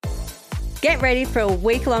Get ready for a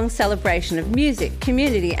week-long celebration of music,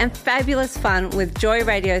 community and fabulous fun with Joy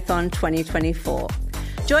Radiothon 2024.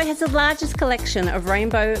 Joy has the largest collection of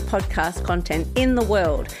rainbow podcast content in the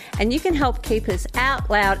world, and you can help keep us out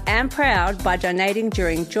loud and proud by donating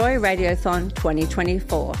during Joy Radiothon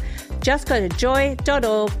 2024. Just go to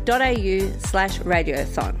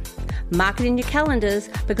joy.org.au/radiothon. Mark it in your calendars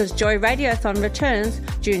because Joy Radiothon returns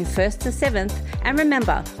June 1st to 7th, and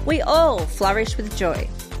remember, we all flourish with joy.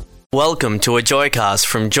 Welcome to a Joycast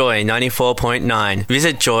from Joy 94.9.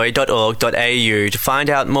 Visit joy.org.au to find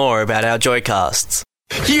out more about our Joycasts.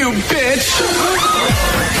 You bitch!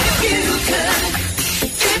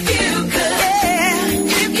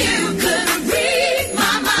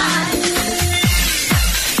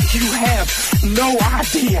 You have no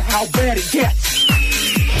idea how bad it gets.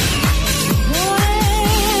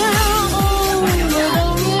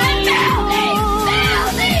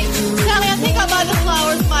 Sally, I think I'll buy the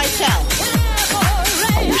flowers myself.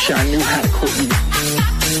 I wish I knew how to cook you.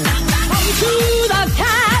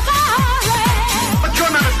 But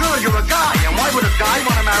you're not a girl, you're a guy. And why would a guy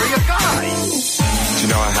want to marry a guy? Do you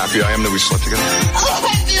know how happy I am that we slept together? Oh,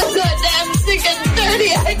 I feel so damn sick and dirty.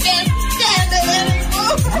 I can't stand it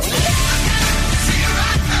anymore.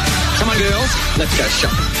 Come on, girls. Let's go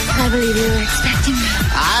shopping. I believe you were expecting me.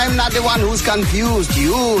 I'm not the one who's confused.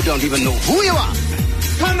 You don't even know who you are.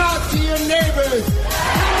 Come out to your neighbors.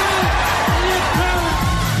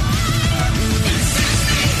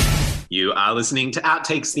 You are listening to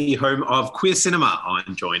Outtakes, the home of queer cinema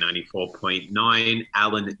on Joy 94.9.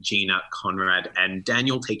 Alan, Gina, Conrad and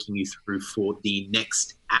Daniel taking you through for the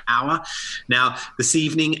next hour. Now, this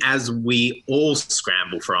evening, as we all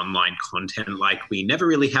scramble for online content like we never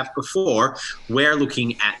really have before, we're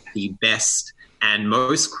looking at the best and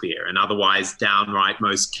most queer and otherwise downright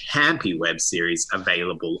most campy web series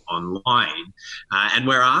available online. And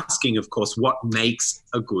we're asking, of course, what makes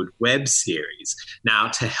a good web series? Now,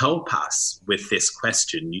 to help us with this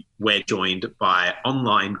question, we're joined by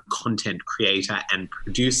online content creator and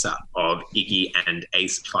producer of Iggy and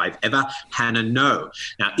Ace 5 Ever, Hannah No.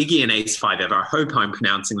 Now, Iggy and Ace 5 Ever, I hope I'm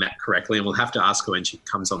pronouncing that correctly, and we'll have to ask her when she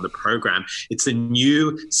comes on the program. It's a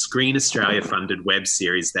new Screen Australia funded web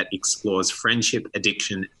series that explores friendship,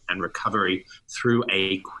 addiction and recovery through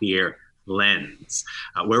a queer lens.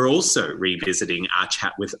 We're also revisiting our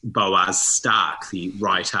chat with Boaz Stark, the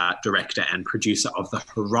writer, director and producer of The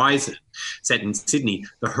Horizon. Set in Sydney,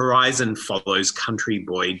 The Horizon follows country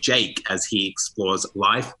boy Jake as he explores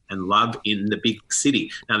life and love in the big city.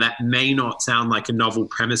 Now, that may not sound like a novel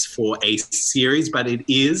premise for a series, but it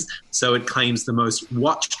is. So it claims the most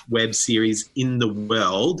watched web series in the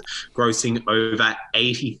world, grossing over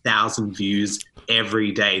 80,000 views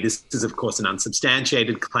every day. This is, of course, an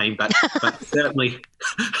unsubstantiated claim, but certainly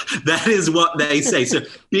that is what they say. So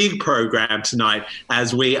big program tonight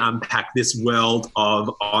as we unpack this world of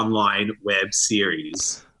online web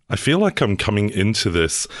series. I feel like I'm coming into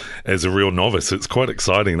this as a real novice. It's quite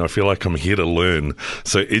exciting. I feel like I'm here to learn.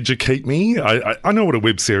 So educate me. I know what a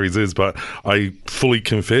web series is, but I fully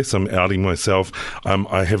confess I'm outing myself.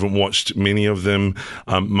 I haven't watched many of them,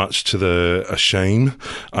 much to the shame.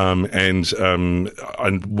 And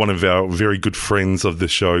one of our very good friends of the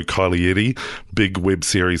show, Kylie Eddy, big web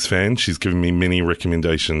series fan. She's given me many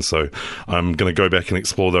recommendations. So I'm going to go back and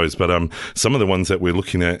explore those. But some of the ones that we're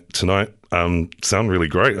looking at tonight sound really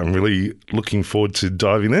great. I'm really looking forward to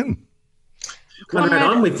diving in. Conrad,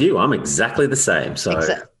 I'm with you. I'm exactly the same. So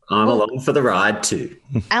I'm along for the ride too.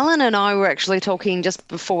 Alan and I were actually talking just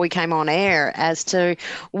before we came on air as to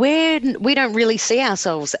where we don't really see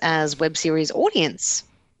ourselves as web series audience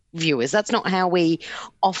viewers. That's not how we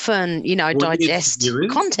often, digest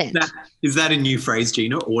content. Is that a new phrase,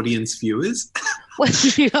 Gina? Audience viewers? Well,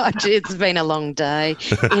 it's been a long day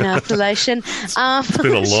in isolation. It's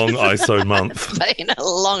been a long ISO month. It's been a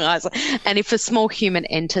long ISO. And if a small human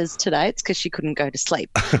enters today, it's because she couldn't go to sleep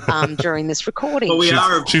during this recording.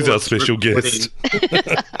 Well, she's our special guest.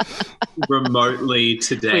 Remotely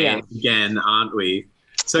today again, aren't we?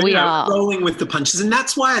 So we are rolling with the punches, and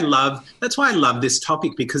that's why I love this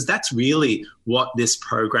topic, because that's really what this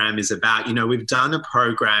program is about. We've done a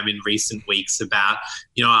program in recent weeks about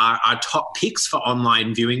our top picks for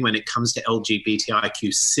online viewing when it comes to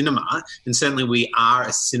LGBTIQ cinema, and certainly we are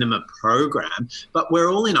a cinema program, but we're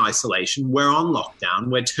all in isolation, we're on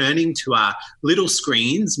lockdown, we're turning to our little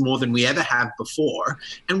screens more than we ever have before,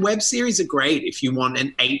 and web series are great if you want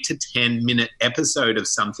an 8 to 10 minute episode of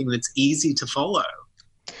something that's easy to follow.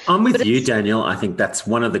 I'm with you, Daniel. I think that's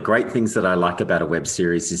one of the great things that I like about a web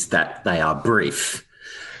series is that they are brief.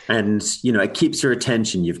 And, it keeps your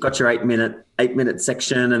attention. You've got your 8 8-minute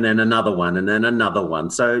section and then another one and then another one.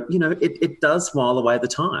 So, it does while away the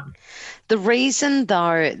time. The reason,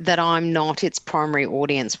 though, that I'm not its primary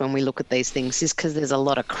audience when we look at these things is because there's a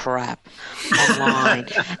lot of crap online.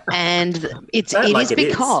 And it is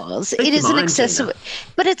because it is an accessible,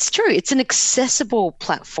 but it's true. It's an accessible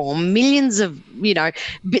platform. Millions of,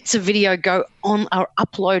 bits of video are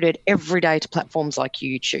uploaded every day to platforms like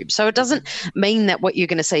YouTube. So it doesn't mean that what you're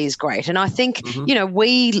going to see is great. And I think,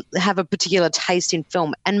 we have a particular taste in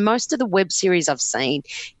film, and most of the web series I've seen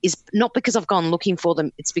is not because I've gone looking for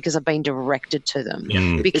them, it's because I've been directed to them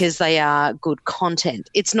because they are good content.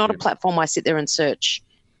 It's not a platform I sit there and search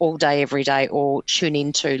all day, every day, or tune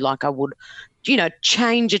into like I would,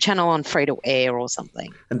 change a channel on free to air or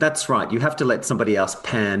something. And that's right. You have to let somebody else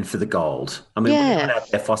pan for the gold. I mean, we're not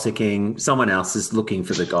out there fossicking. Someone else is looking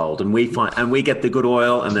for the gold, and we get the good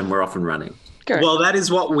oil, and then we're off and running. Correct. Well, that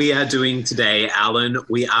is what we are doing today, Alan.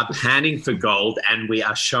 We are panning for gold, and we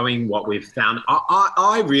are showing what we've found.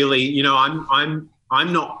 I really,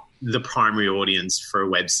 I'm not the primary audience for a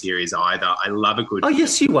web series either. I love a good... Oh,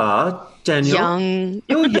 yes, you are, Daniel.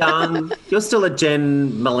 You're young. You're still a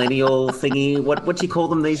Gen millennial thingy. What do you call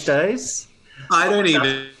them these days? I don't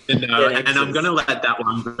even know, and I'm going to let that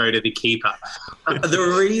one go to the keeper.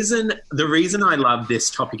 The reason I love this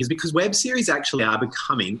topic is because web series actually are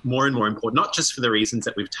becoming more and more important, not just for the reasons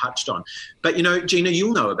that we've touched on, but, Gina,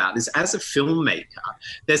 you'll know about this. As a filmmaker,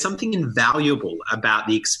 there's something invaluable about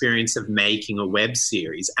the experience of making a web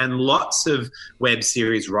series, and lots of web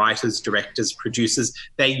series writers, directors, producers,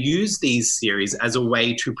 they use these series as a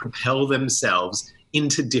way to propel themselves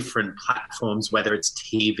into different platforms, whether it's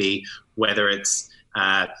TV, whether it's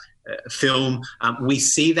film. We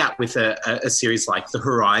see that with a series like The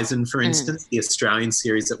Horizon, for instance, the Australian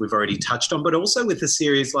series that we've already touched on, but also with a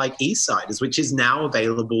series like Eastsiders, which is now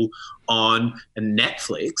available on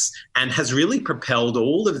Netflix and has really propelled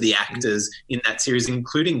all of the actors in that series,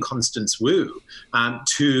 including Constance Wu,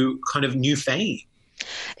 to kind of new fame.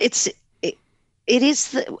 It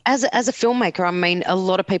is, as a filmmaker, I mean, a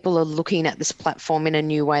lot of people are looking at this platform in a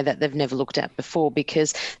new way that they've never looked at before,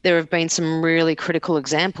 because there have been some really critical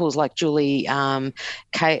examples like Julie, I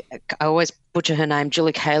always butcher her name,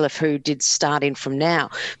 Julie Califf, who did Starting From Now,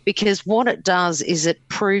 because what it does is it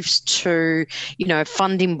proves to,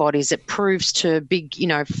 funding bodies, it proves to big,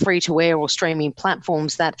 free-to-air or streaming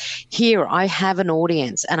platforms that here I have an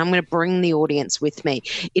audience and I'm going to bring the audience with me.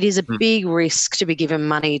 It is a big risk to be given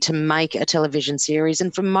money to make a television series,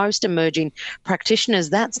 and for most emerging practitioners,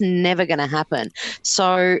 that's never going to happen.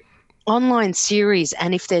 So online series,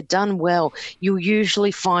 and if they're done well, you'll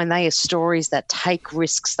usually find they are stories that take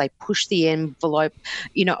risks, they push the envelope,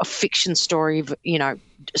 a fiction story,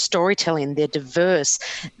 storytelling, they're diverse,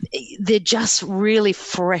 they're just really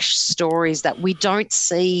fresh stories that we don't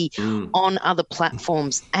see on other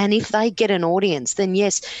platforms. And if they get an audience, then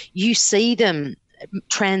yes, you see them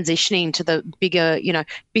transitioning to the bigger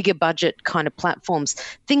budget kind of platforms.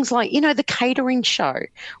 Things like, the Catering Show,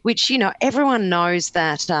 which, everyone knows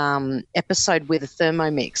that episode with a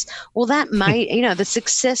Thermomix. Well, that made, the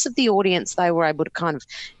success of the audience they were able to kind of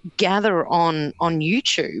gather on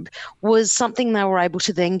YouTube was something they were able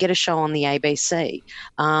to then get a show on the ABC.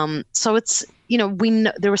 So it's, we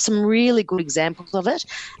know there are some really good examples of it.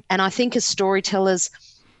 And I think as storytellers,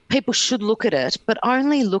 people should look at it, but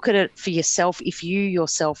only look at it for yourself if you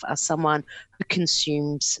yourself are someone who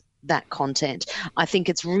consumes that content. I think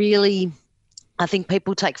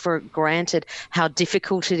people take for granted how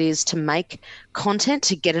difficult it is to make content,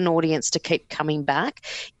 to get an audience to keep coming back.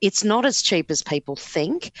 It's not as cheap as people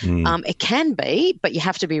think. It can be, but you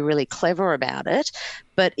have to be really clever about it.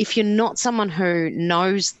 But if you're not someone who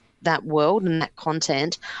knows that world and that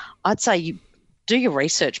content, I'd say you do your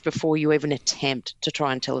research before you even attempt to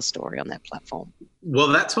try and tell a story on that platform. Well,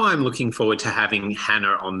 that's why I'm looking forward to having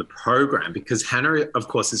Hannah on the program, because Hannah, of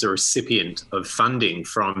course, is a recipient of funding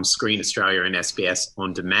from Screen Australia and SBS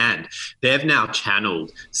On Demand. They've now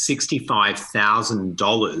channeled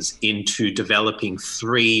 $65,000 into developing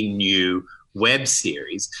 3 new web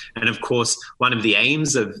series. And of course, one of the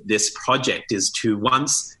aims of this project is to,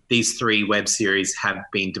 once these 3 web series have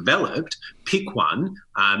been developed, pick one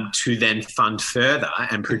to then fund further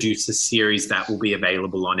and produce a series that will be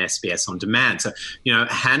available on SBS On Demand. So,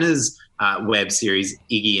 Hannah's web series,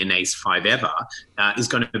 Iggy and Ace 5 Ever, is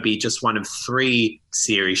going to be just one of 3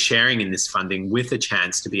 series sharing in this funding with a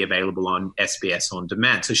chance to be available on SBS On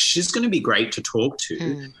Demand. So she's going to be great to talk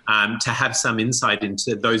to have some insight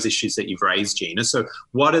into those issues that you've raised, Gina. So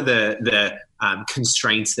what are the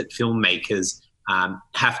constraints that filmmakers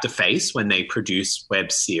have to face when they produce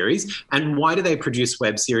web series, and why do they produce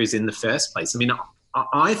web series in the first place? I mean,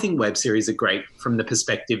 I think web series are great from the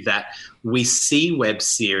perspective that we see web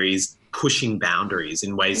series pushing boundaries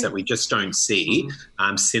in ways that we just don't see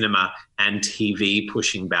cinema and TV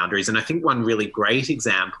pushing boundaries. And I think one really great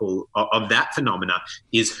example of that phenomena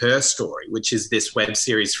is Her Story, which is this web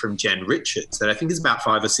series from Jen Richards that I think is about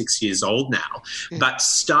 5 or 6 years old now, but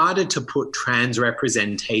started to put trans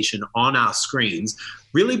representation on our screens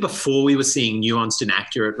really before we were seeing nuanced and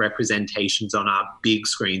accurate representations on our big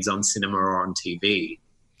screens on cinema or on TV.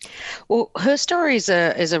 Well, Her Story is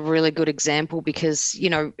a really good example because, you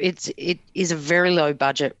know, it is a very low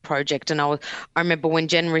budget project. And I remember when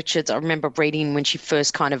Jen Richards, I remember reading when she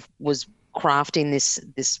first kind of was crafting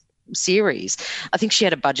this series, I think she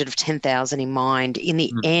had a budget of $10,000 in mind. In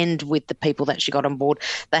the end, with the people that she got on board,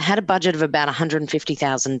 they had a budget of about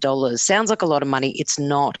 $150,000. Sounds like a lot of money. It's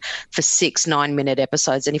not for 6 9-minute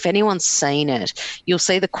episodes. And if anyone's seen it, you'll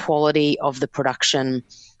see the quality of the production.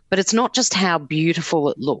 But it's not just how beautiful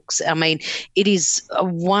it looks. I mean, it is a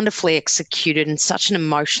wonderfully executed and such an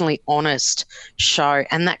emotionally honest show.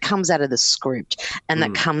 And that comes out of the script and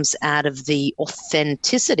that comes out of the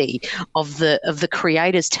authenticity of the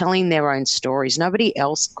creators telling their own stories. Nobody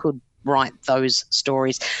else could write those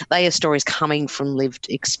stories. They are stories coming from lived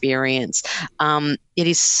experience. It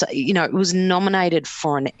is, you know, it was nominated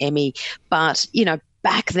for an Emmy, but, you know,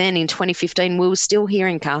 back then in 2015, we were still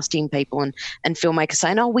hearing casting people and filmmakers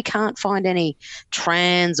saying, oh, we can't find any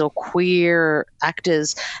trans or queer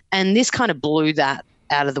actors. And this kind of blew that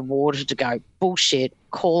out of the water to go, bullshit,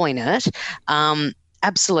 calling it.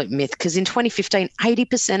 Absolute myth, because in 2015,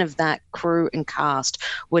 80% of that crew and cast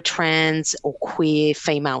were trans or queer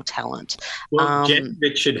female talent. Well, Jen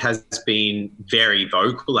Richard has been very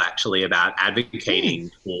vocal, actually, about advocating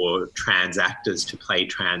for trans actors to play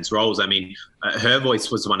trans roles. I mean, her voice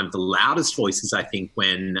was one of the loudest voices, I think,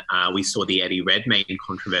 when we saw the Eddie Redmayne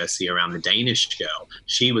controversy around the Danish Girl.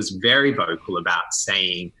 She was very vocal about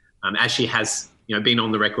saying, as she has, you know, been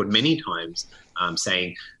on the record many times,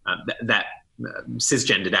 saying that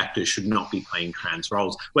cisgendered actors should not be playing trans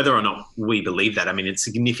roles. Whether or not we believe that, I mean, it's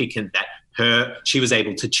significant that she was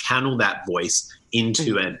able to channel that voice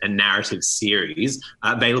into a narrative series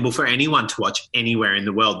available for anyone to watch anywhere in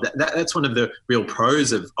the world. That's one of the real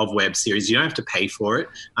pros of web series. You don't have to pay for it.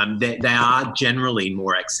 They are generally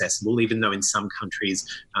more accessible, even though in some countries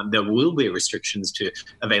there will be restrictions to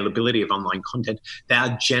availability of online content. They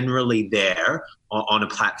are generally there on a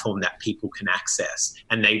platform that people can access.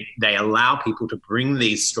 And they allow people to bring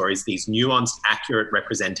these stories, these nuanced, accurate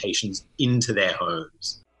representations into their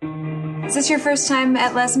homes. Is this your first time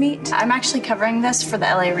at Les Meet? I'm actually covering this for the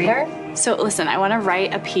LA Reader. So listen, I want to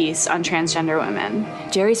write a piece on transgender women.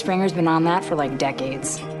 Jerry Springer's been on that for like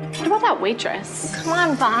decades. What about that waitress? Come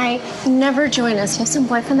on, Vi. Never join us. You have some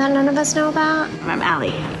boyfriend that none of us know about? I'm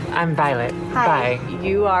Allie. I'm Violet. Hi. Bye.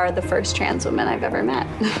 You are the first trans woman I've ever met.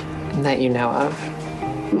 That you know of.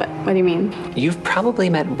 What do you mean? You've probably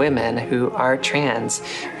met women who are trans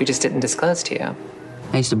who just didn't disclose to you.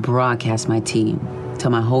 I used to broadcast my team,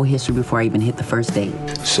 tell my whole history before I even hit the first date.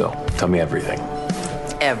 So, tell me everything.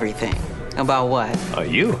 Everything. About what?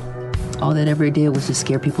 You. All that ever did was just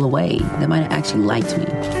scare people away. They might have actually liked me.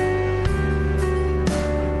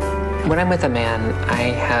 When I'm with a man,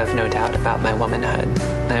 I have no doubt about my womanhood.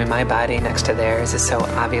 I mean, my body next to theirs is so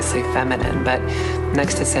obviously feminine, but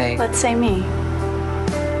next to say... Let's say me.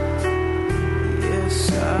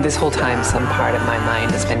 This whole time, some part of my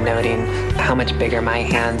mind has been noting how much bigger my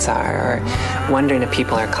hands are, or wondering if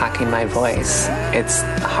people are clocking my voice. It's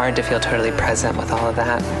hard to feel totally present with all of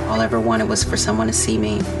that. All I ever wanted was for someone to see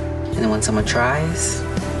me. And then when someone tries,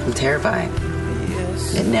 I'm terrified.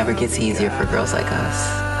 It never gets easier for girls like us.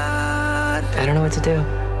 I don't know what to do.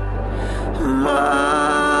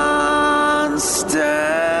 Monster.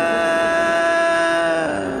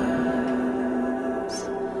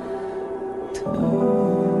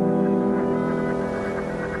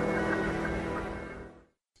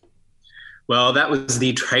 Well, that was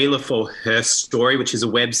the trailer for Her Story, which is a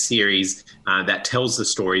web series that tells the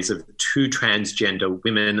stories of 2 transgender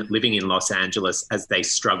women living in Los Angeles as they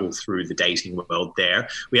struggle through the dating world there.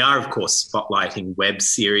 We are, of course, spotlighting web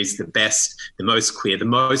series, the best, the most queer, the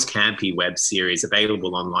most campy web series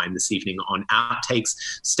available online this evening on Outtakes.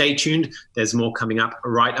 Stay tuned. There's more coming up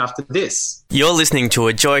right after this. You're listening to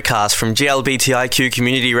a Joycast from GLBTIQ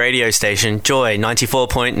community radio station Joy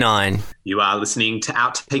 94.9. You are listening to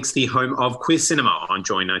Outtakes, the home of queer cinema on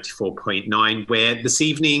Joy 94.9, where this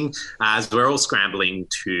evening, as we're all scrambling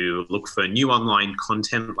to look for new online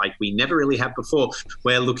content like we never really have before,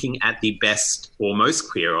 we're looking at the best or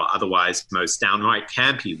most queer or otherwise most downright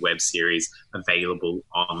campy web series available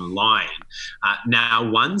online. Now,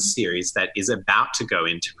 one series that is about to go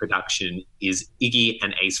into production is Iggy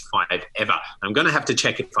and Ace 5 Ever. I'm going to have to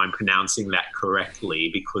check if I'm pronouncing that correctly,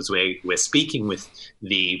 because we're speaking with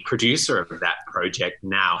the producer of that project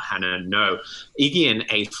now, Hannah No. Iggy and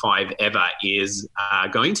Ace 5 Ever is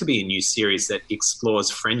going to be a new series that explores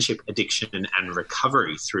friendship, addiction and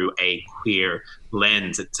recovery through a queer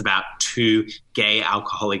lens. It's about two gay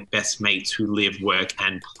alcoholic best mates who live, work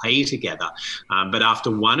and play together. But after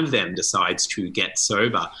one of them decides to get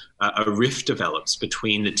sober, a rift develops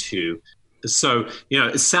between the two. So,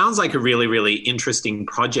 it sounds like a really, really interesting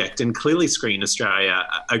project, and clearly Screen Australia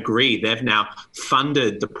agree. They've now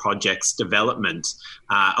funded the project's development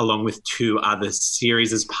along with two other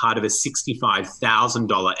series as part of a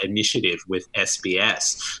 $65,000 initiative with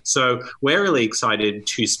SBS. So we're really excited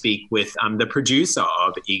to speak with the producer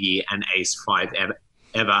of Iggy and Ace 5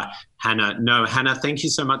 Ever, Hannah No. Hannah, thank you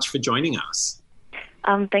so much for joining us.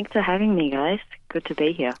 Thanks for having me, guys. Good to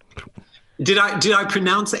be here. Did I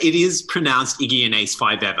pronounce it? It is pronounced Iggy and Ace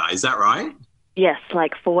 5 Ever. Is that right? Yes,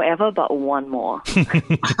 like forever, but one more.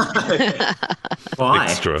 Why?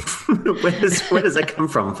 Extra. Where does that come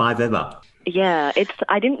from? 5 Ever. Yeah,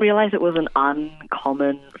 I didn't realise it was an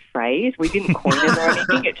uncommon phrase. We didn't coin it or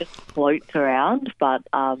anything. It just floats around. But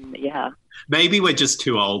yeah. Maybe we're just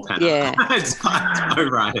too old, Hannah. Yeah. It's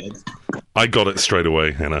right. I got it straight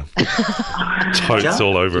away, Hannah. Totes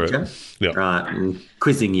all over it. Yeah. Right. I'm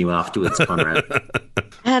quizzing you afterwards, Conrad.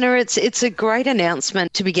 Hannah, it's a great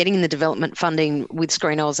announcement to be getting the development funding with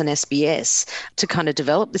Screen Oz and SBS to kind of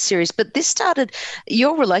develop the series. But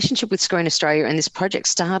your relationship with Screen Australia and this project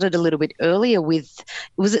started a little bit earlier with,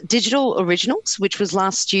 was it Digital Originals, which was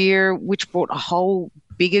last year, which brought a whole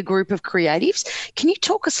bigger group of creatives. Can you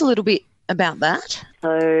talk us a little bit about that?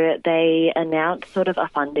 So they announced sort of a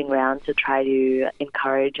funding round to try to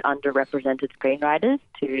encourage underrepresented screenwriters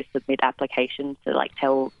to submit applications to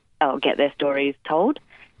get their stories told.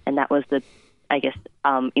 And that was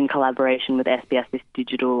in collaboration with SBS, this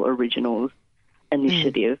Digital Originals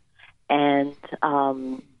initiative. And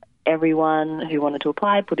everyone who wanted to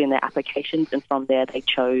apply put in their applications, and from there they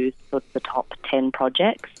chose sort of the top 10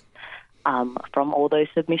 projects from all those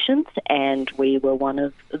submissions, and we were one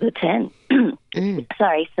of the 10.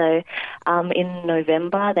 So in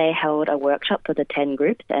November they held a workshop for the 10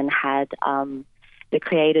 groups and had the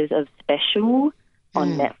creators of Special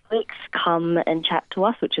on Netflix come and chat to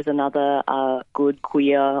us, which is another good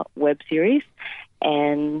queer web series,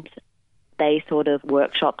 and they sort of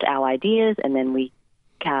workshopped our ideas, and then we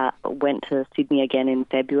went to Sydney again in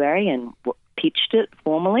February and pitched it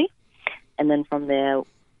formally, and then from there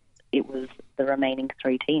it was the remaining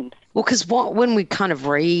 3 teams. Well, because when we kind of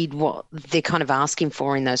read what they're kind of asking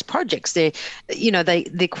for in those projects, they're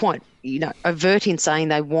quite overt in saying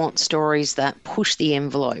they want stories that push the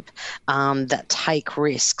envelope, that take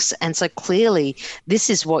risks, and so clearly this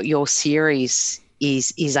is what your series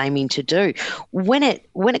is aiming to do. When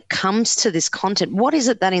it comes to this content, what is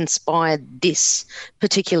it that inspired this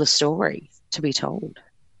particular story to be told?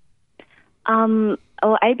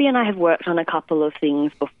 Well, AB and I have worked on a couple of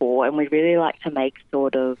things before, and we really like to make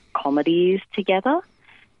sort of comedies together.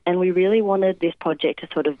 And we really wanted this project to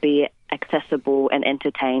sort of be accessible and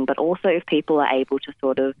entertain, but also if people are able to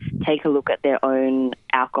sort of take a look at their own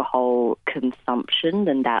alcohol consumption,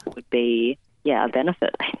 then that would be, a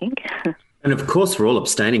benefit, I think. And of course, we're all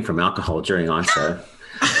abstaining from alcohol during ISO.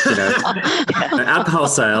 Alcohol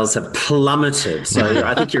sales have plummeted. So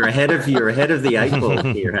I think you're ahead of the 8 ball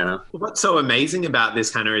here, Hannah. What's so amazing about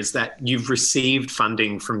this, Hannah, is that you've received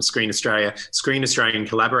funding from Screen Australia. Screen Australia, in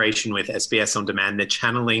collaboration with SBS On Demand, they're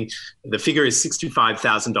channeling, the figure is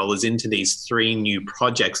 $65,000 into these 3 new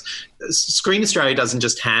projects. Screen Australia doesn't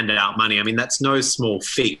just hand out money. I mean, that's no small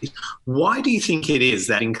feat. Why do you think it is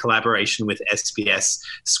that in collaboration with SBS,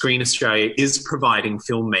 Screen Australia is providing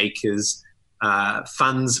filmmakers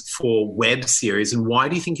funds for web series, and why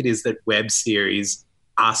do you think it is that web series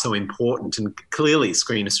are so important? And clearly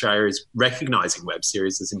Screen Australia is recognising web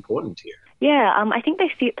series as important here. Yeah, I think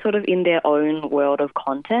they sit sort of in their own world of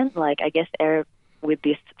content. Like, I guess with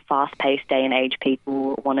this fast-paced day and age,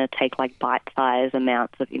 people want to take bite-sized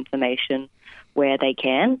amounts of information where they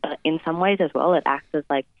can, but in some ways as well it acts as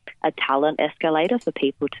a talent escalator for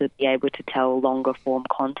people to be able to tell longer form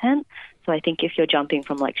content. So I think if you're jumping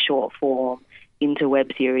from short form into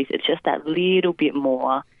web series, it's just that little bit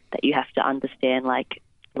more that you have to understand,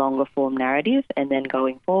 longer form narrative, and then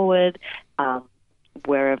going forward,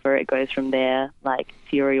 wherever it goes from there,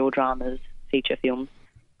 serial dramas, feature films.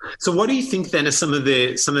 So what do you think then are some of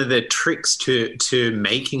the tricks to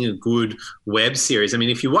making a good web series? I mean,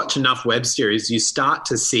 if you watch enough web series, you start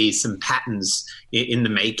to see some patterns in the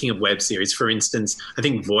making of web series. For instance, I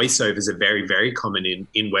think voiceovers are very, very common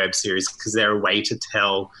in web series because they're a way to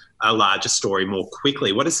tell a larger story more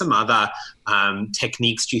quickly. What are some other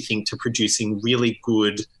techniques, do you think, to producing really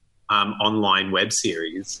good online web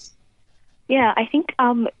series? Yeah, I think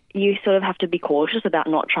you sort of have to be cautious about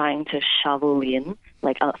not trying to shovel in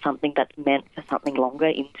like something that's meant for something longer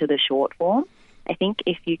into the short form. I think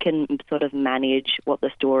if you can sort of manage what the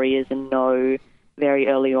story is and know very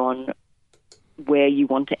early on where you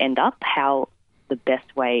want to end up, how the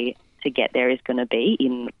best way to get there is going to be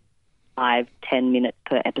in 5-10 minutes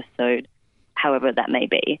per episode, however that may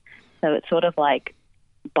be. So it's sort of like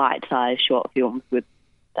bite-sized short films that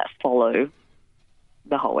follow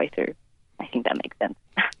the whole way through. I think that makes sense.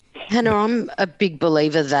 Hannah, I'm a big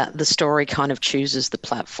believer that the story kind of chooses the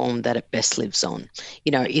platform that it best lives on.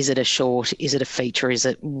 You know, is it a short? Is it a feature? Is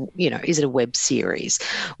it a web series?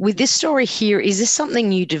 With this story here, is this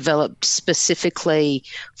something you developed specifically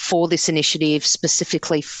for this initiative,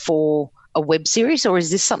 specifically for a web series, or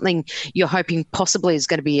is this something you're hoping possibly is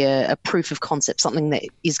going to be a proof of concept, something that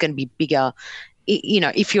is going to be bigger, you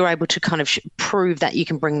know, if you're able to kind of prove that you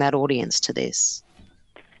can bring that audience to this?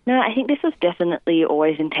 No, I think this was definitely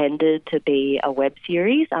always intended to be a web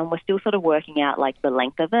series. We're still sort of working out like the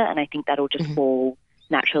length of it, and I think that'll just fall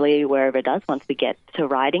naturally wherever it does once we get to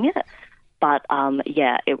writing it. But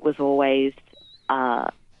it was always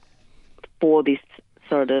for this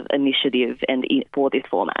sort of initiative and for this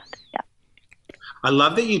format. Yeah. I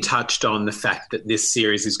love that you touched on the fact that this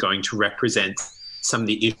series is going to represent some of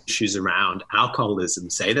the issues around alcoholism.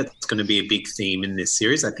 Say that's going to be a big theme in this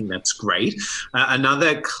series. I think that's great.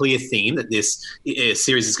 Another clear theme that this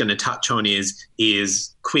series is going to touch on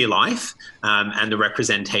is queer life and the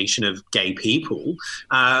representation of gay people.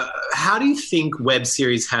 How do you think web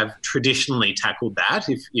series have traditionally tackled that?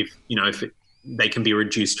 If they can be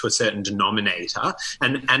reduced to a certain denominator,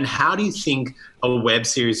 and how do you think a web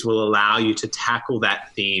series will allow you to tackle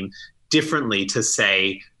that theme differently to,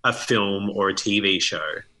 say, a film or a TV show?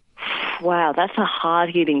 Wow, that's a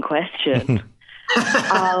hard-hitting question.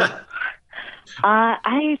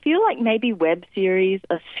 I feel like maybe web series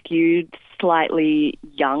are skewed slightly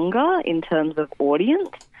younger in terms of audience,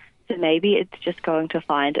 so maybe it's just going to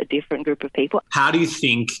find a different group of people. How do you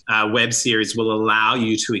think web series will allow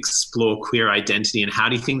you to explore queer identity, and how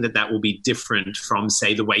do you think that will be different from,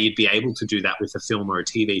 say, the way you'd be able to do that with a film or a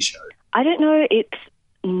TV show? I don't know.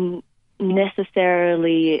 It's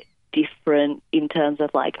necessarily different in terms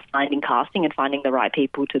of like finding casting and finding the right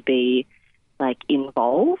people to be like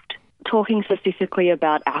involved. Talking specifically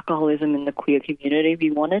about alcoholism in the queer community,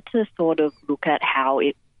 we wanted to sort of look at how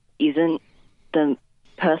it isn't the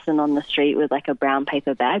person on the street with like a brown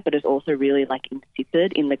paper bag, but it's also really like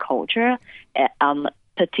insipid in the culture,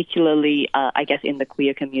 particularly I guess in the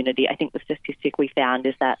queer community. I think the statistic we found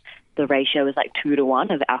is that the ratio is like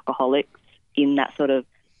 2-to-1 of alcoholics in that sort of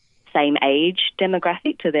same age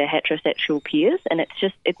demographic to their heterosexual peers, and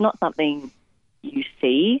it's not something you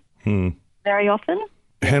see very often.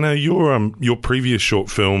 Hannah, your previous short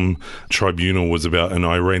film, Tribunal, was about an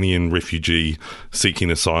Iranian refugee seeking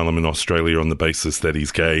asylum in Australia on the basis that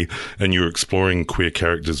he's gay, and you're exploring queer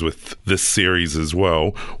characters with this series as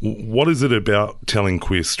well. What is it about telling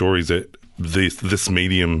queer stories that this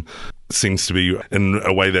medium seems to be in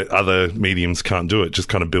a way that other mediums can't do it, just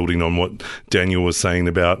kind of building on what Daniel was saying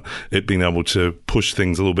about it being able to push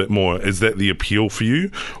things a little bit more? Is that the appeal for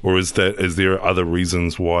you, or is there other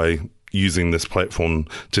reasons why using this platform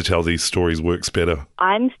to tell these stories works better?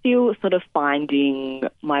 I'm still sort of finding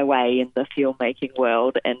my way in the filmmaking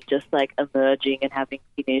world, and just like emerging and having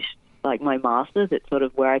finished like my master's, it's sort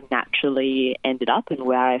of where I naturally ended up and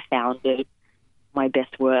where I found my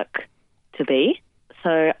best work to be.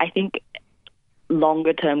 So I think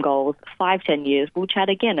longer term goals, 5-10 years, we'll chat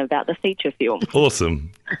again about the feature film.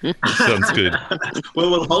 Awesome. Sounds good. Well,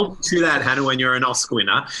 we'll hold to that, Hannah, when you're an Oscar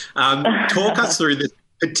winner. Talk us through this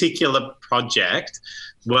particular project.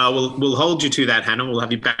 Well, we'll hold you to that, Hannah. We'll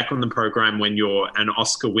have you back on the program when you're an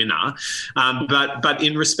Oscar winner. But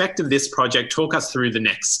in respect of this project, talk us through the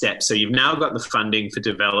next step. So you've now got the funding for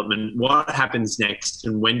development. What happens next,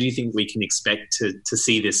 and when do you think we can expect to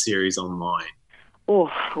see this series online?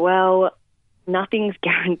 Oh, well, nothing's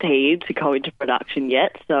guaranteed to go into production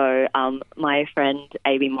yet. So my friend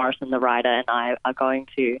A.B. Morrison, the writer, and I are going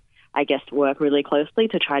to, I guess, work really closely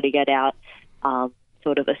to try to get out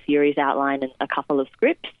sort of a series outline and a couple of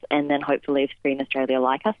scripts, and then hopefully if Screen Australia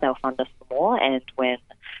like us, they'll fund us for more, and when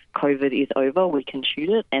COVID is over, we can shoot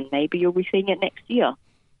it, and maybe you'll be seeing it next year.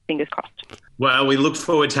 fingers crossed. Well, we look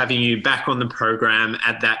forward to having you back on the program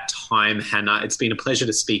at that time, Hannah. It's been a pleasure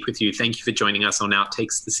to speak with you. Thank you for joining us on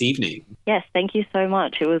Outtakes this evening. Yes, thank you so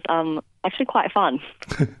much. It was actually quite fun.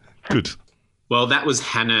 Good. Well, that was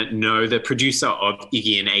Hannah No, the producer of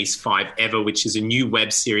Iggy and Ace 5 Ever, which is a new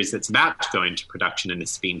web series that's about to go into production and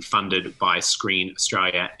it's been funded by Screen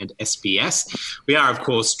Australia and SBS. We are, of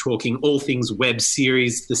course, talking all things web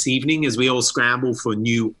series this evening as we all scramble for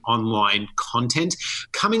new online content.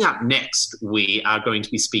 Coming up next, we are going to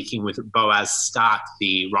be speaking with Boaz Stark,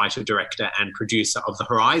 the writer, director and producer of The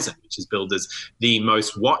Horizon, which is billed as the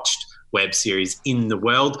most watched web series in the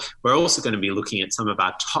world. We're also going to be looking at some of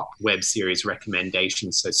our top web series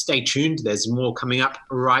recommendations, so stay tuned. There's more coming up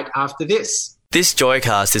right after this. This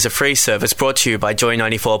Joycast is a free service brought to you by Joy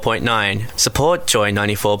 94.9. Support Joy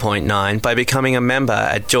 94.9 by becoming a member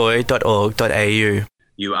at joy.org.au.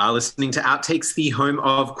 You are listening to Outtakes, the home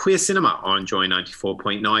of queer cinema on Joy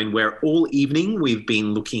 94.9, where all evening we've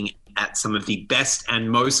been looking at some of the best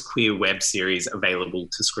and most queer web series available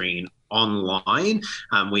to screen online.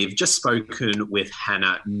 We've just spoken with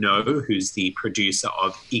Hannah No, who's the producer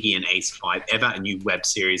of Iggy and Ace 5 Ever, a new web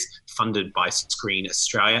series funded by Screen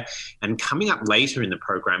Australia. And coming up later in the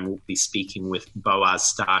program, we'll be speaking with Boaz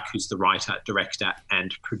Stark, who's the writer, director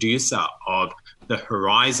and producer of The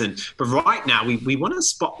Horizon. But right now, we want to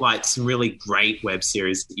spotlight some really great web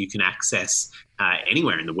series that you can access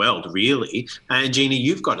anywhere in the world, really. And Gina,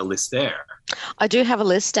 you've got a list there. I do have a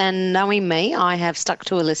list, and knowing me, I have stuck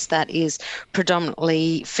to a list that is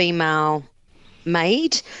predominantly female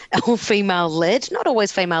made or female led, not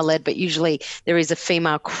always female led, but usually there is a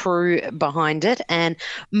female crew behind it and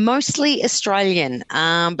mostly Australian.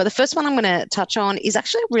 But the first one I'm going to touch on is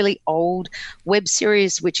actually a really old web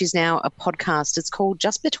series, which is now a podcast. It's called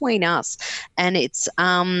Just Between Us, and it's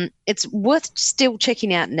worth still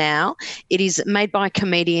checking out now. It is made by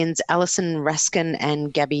comedians Alison Raskin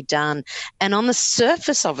and Gabby Dunn. And on the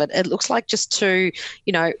surface of it, it looks like just two,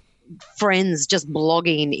 friends just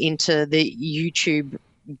blogging into the YouTube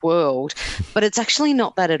world, but it's actually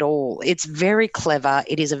not that at all. It's very clever.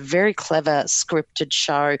 It is a very clever scripted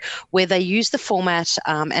show where they use the format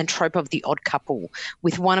and trope of the odd couple,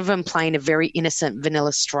 with one of them playing a very innocent,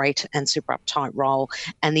 vanilla, straight and super uptight role,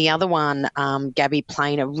 and the other one, Gabby,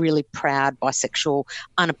 playing a really proud, bisexual,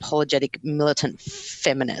 unapologetic, militant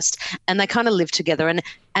feminist. And they kind of live together.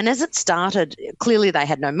 And as it started, clearly they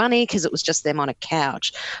had no money because it was just them on a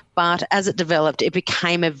couch. But as it developed, it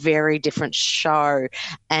became a very different show.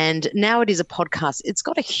 And now it is a podcast. It's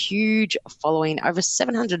got a huge following, over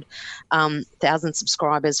 700,000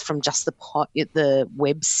 subscribers from just the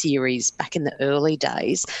web series back in the early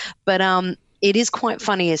days. But it is quite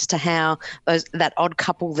funny as to how that odd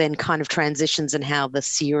couple then kind of transitions and how the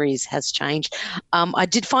series has changed. I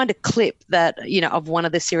did find a clip that, of one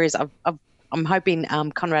of the series. I'm hoping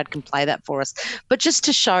Conrad can play that for us. But just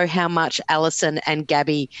to show how much Alison and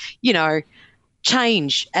Gabby,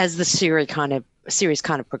 change as the series kind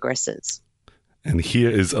of progresses. And here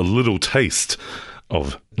is a little taste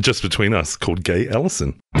of Just Between Us called Gay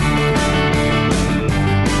Alison.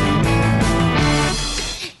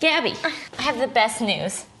 Gabby, I have the best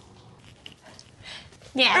news.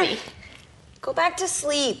 Gabby. Go back to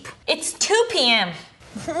sleep. It's 2 p.m.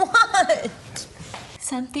 What?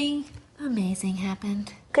 Something amazing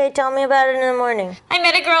happened. Okay, tell me about it in the morning. I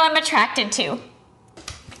met a girl I'm attracted to.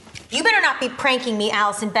 You better not be pranking me,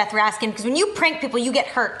 Alison Beth Raskin, because when you prank people, you get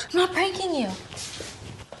hurt. I'm not pranking you.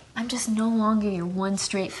 I'm just no longer your one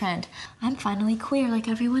straight friend. I'm finally queer like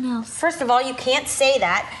everyone else. First of all, you can't say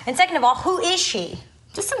that. And second of all, who is she?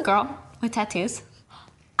 Just some girl with tattoos.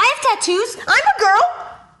 I have tattoos. I'm a girl.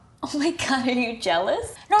 Oh my God, are you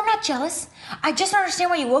jealous? No, I'm not jealous. I just don't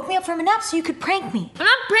understand why you woke me up from a nap so you could prank me. I'm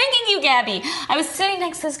not pranking you, Gabby. I was sitting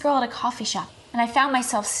next to this girl at a coffee shop, and I found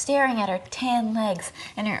myself staring at her tan legs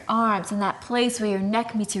and her arms and that place where your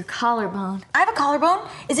neck meets your collarbone. I have a collarbone.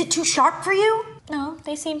 Is it too sharp for you? No,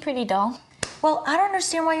 they seem pretty dull. Well, I don't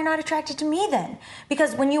understand why you're not attracted to me then.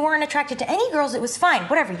 Because when you weren't attracted to any girls, it was fine.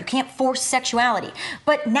 Whatever, you can't force sexuality.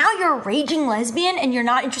 But now you're a raging lesbian and you're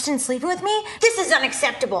not interested in sleeping with me? This is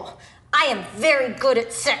unacceptable. I am very good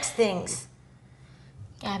at sex things.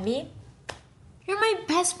 Gabby, you're my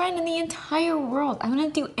best friend in the entire world. I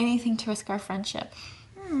wouldn't do anything to risk our friendship.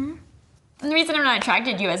 And the reason I'm not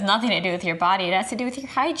attracted to you has nothing to do with your body. It has to do with your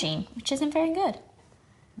hygiene, which isn't very good.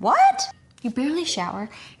 What? You barely shower,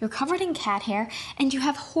 you're covered in cat hair, and you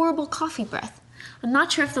have horrible coffee breath. I'm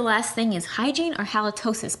not sure if the last thing is hygiene or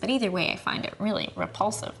halitosis, but either way I find it really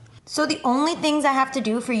repulsive. So the only things I have to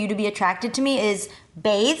do for you to be attracted to me is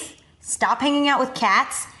bathe, stop hanging out with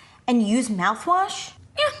cats, and use mouthwash?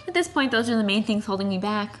 Yeah, at this point, those are the main things holding me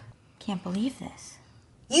back. Can't believe this.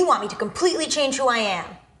 You want me to completely change who I am?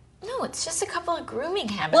 No, it's just a couple of grooming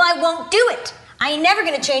habits. Well, I won't do it. I ain't never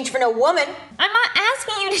gonna change for no woman. I'm not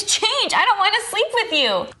asking you to change. I don't want to sleep with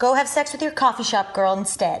you. Go have sex with your coffee shop girl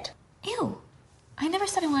instead. Ew. I never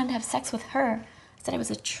said I wanted to have sex with her. I said I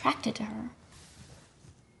was attracted to her.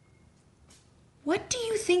 What do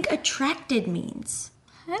you think attracted means?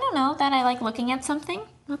 I don't know, that I like looking at something.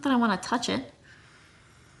 Not that I want to touch it.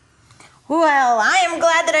 Well, I am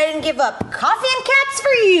glad that I didn't give up coffee and cats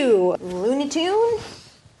for you, Looney Tune.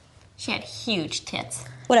 She had huge tits.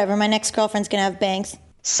 Whatever, my next girlfriend's gonna have bangs.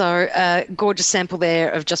 So, gorgeous sample there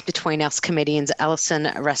of Just Between Us comedians Alison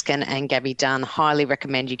Raskin and Gabby Dunn. Highly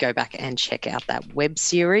recommend you go back and check out that web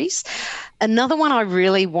series. Another one I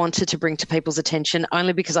really wanted to bring to people's attention,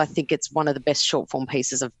 only because I think it's one of the best short form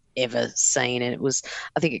pieces I've ever seen. And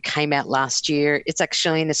I think it came out last year. It's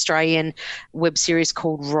actually an Australian web series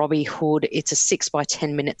called Robbie Hood. It's a 6 by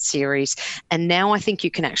 10 minute series. And now I think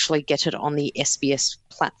you can actually get it on the SBS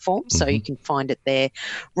platform, so you can find it there.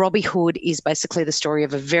 Robbie Hood is basically the story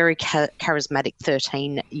of a very charismatic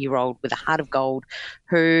 13-year-old with a heart of gold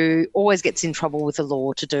who always gets in trouble with the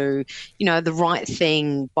law to do, the right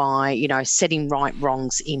thing by, setting right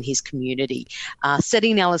wrongs in his community. Set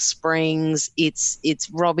in Alice Springs, it's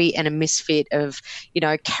Robbie and a misfit of,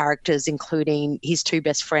 characters, including his two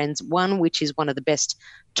best friends, one which is one of the best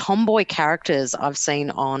tomboy characters I've seen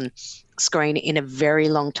on screen in a very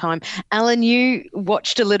long time. Alan, you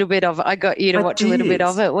watched a little bit of it. I got you to watch a little bit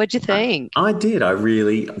of it. What'd you think? I did. I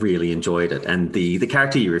really, really enjoyed it. And the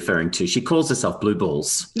character you're referring to, she calls herself Blue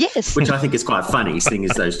Balls. Yes. Which I think is quite funny, seeing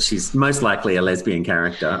as though she's most likely a lesbian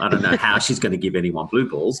character. I don't know how she's going to give anyone blue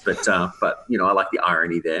balls, but I like the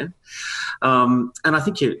irony there. And I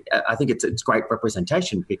think it's great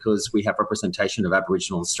representation, because we have representation of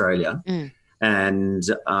Aboriginal Australia. And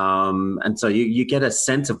so you get a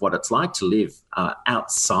sense of what it's like to live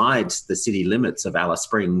outside the city limits of Alice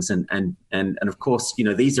Springs, and of course,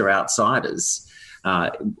 these are outsiders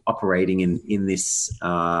operating in this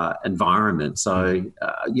environment. So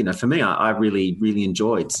for me, I really, really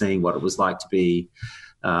enjoyed seeing what it was like to be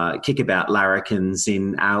kickabout larrikins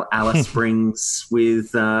in Alice Springs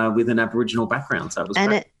with an Aboriginal background. So it was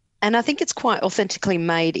great. And I think it's quite authentically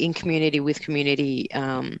made in community with community.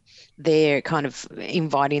 They're kind of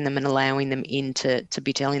inviting them and allowing them in to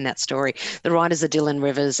be telling that story. The writers are Dylan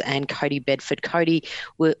Rivers and Cody Bedford. Cody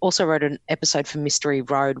also wrote an episode for Mystery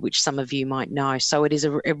Road, which some of you might know. So it is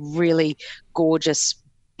a really gorgeous,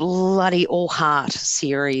 bloody all-heart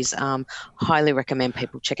series. Highly recommend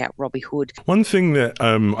people check out Robbie Hood. One thing that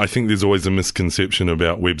I think there's always a misconception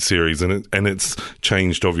about web series, and it's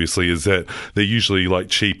changed obviously, is that they're usually like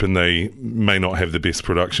cheap and they may not have the best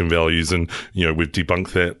production values, and we've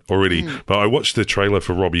debunked that already. But I watched the trailer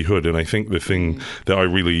for Robbie Hood, and I think the thing that I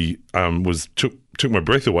really took my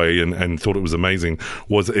breath away and thought it was amazing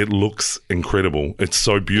was it looks incredible. It's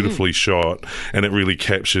so beautifully shot, and it really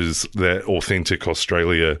captures that authentic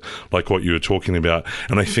Australia, like what you were talking about.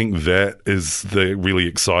 And I think that is the really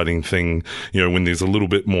exciting thing, when there's a little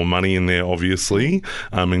bit more money in there, obviously,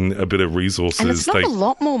 and a bit of resources. And it's not a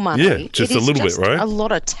lot more money. Yeah, just a little bit, right? A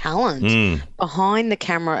lot of talent behind the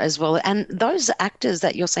camera as well. And those actors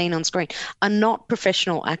that you're seeing on screen are not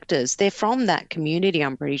professional actors. They're from that community,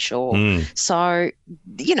 I'm pretty sure. So,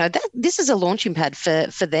 this is a launching pad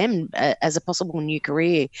for them as a possible new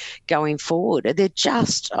career going forward. They're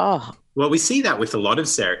just, Well, we see that with a lot of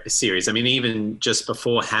series. I mean, even just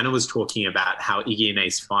before, Hannah was talking about how Iggy and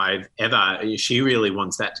Ace 5 Ever, she really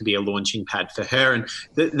wants that to be a launching pad for her. And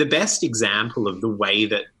the best example of the way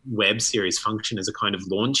that web series function as a kind of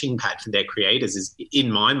launching pad for their creators is,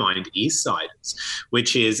 in my mind, Eastsiders,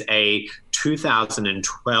 which is a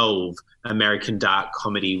 2012 American dark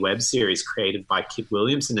comedy web series created by Kit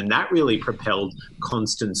Williamson. And that really propelled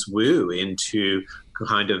Constance Wu into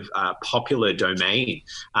kind of popular domain.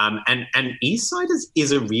 And Eastsiders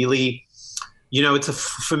is a really,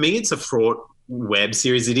 for me, it's a fraught web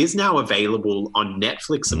series. It is now available on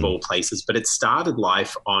Netflix of all places, but it started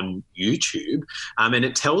life on YouTube. And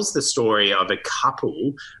it tells the story of a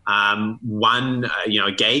couple, a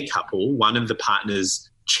gay couple. One of the partners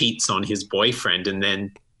cheats on his boyfriend, and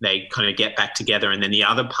then they kind of get back together, and then the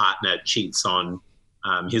other partner cheats on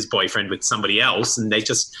his boyfriend with somebody else, and they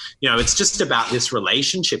just, it's just about this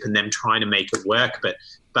relationship and them trying to make it work,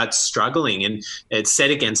 but struggling. And it's set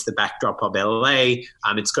against the backdrop of LA.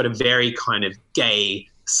 It's got a very kind of gay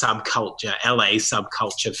subculture, LA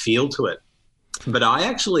subculture feel to it. But I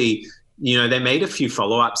actually they made a few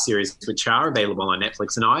follow-up series which are available on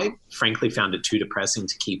Netflix, and I frankly found it too depressing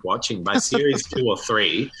to keep watching. By series 2 or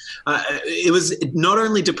 3, it was not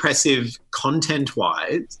only depressing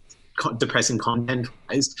content-wise,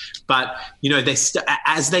 but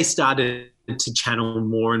as they started to channel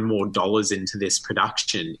more and more dollars into this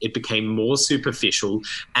production, it became more superficial,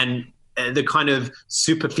 and the kind of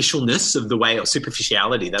superficialness of the way, or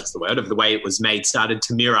superficiality, that's the word, of the way it was made started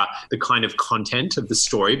to mirror the kind of content of the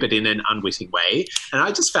story, but in an unwitting way. And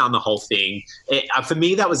I just found the whole thing, for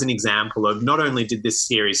me, that was an example of not only did this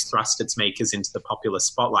series thrust its makers into the popular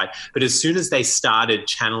spotlight, but as soon as they started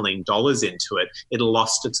channeling dollars into it, it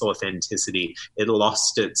lost its authenticity, it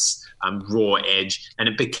lost its raw edge, and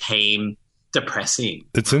it became depressing.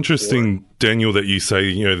 It's interesting, Daniel, that you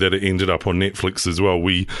say that it ended up on Netflix as well.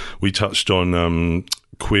 We touched on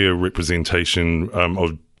queer representation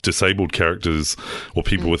of disabled characters or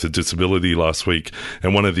people with a disability last week,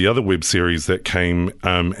 and one of the other web series that came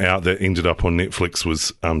out that ended up on Netflix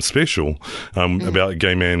was Special, about a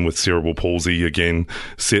gay man with cerebral palsy, again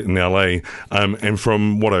set in LA, and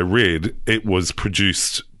from what I read, it was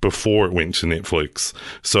produced before it went to Netflix.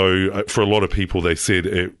 So for a lot of people, they said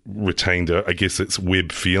it retained, I guess, its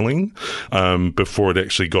web feeling before it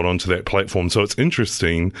actually got onto that platform. So it's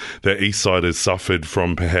interesting that Eastside has suffered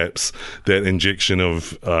from perhaps that injection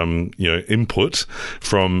of, input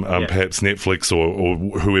from perhaps Netflix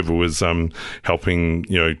or whoever was helping,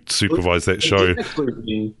 supervise that show.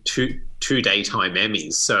 Two daytime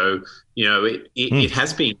Emmys, so it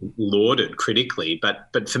has been lauded critically,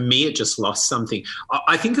 but for me it just lost something.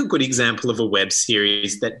 I think a good example of a web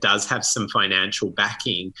series that does have some financial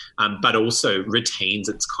backing, but also retains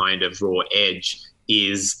its kind of raw edge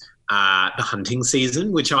is The Hunting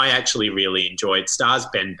Season, which I actually really enjoyed. Stars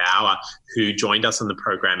Ben Bauer, who joined us on the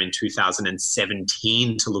program in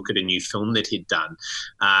 2017 to look at a new film that he'd done.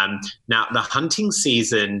 Now, The Hunting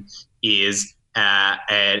Season is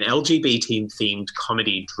an LGBT-themed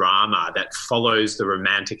comedy drama that follows the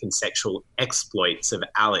romantic and sexual exploits of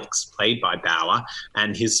Alex, played by Bauer,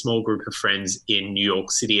 and his small group of friends in New York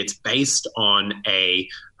City. It's based on a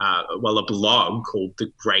blog called The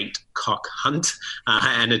Great Cock Hunt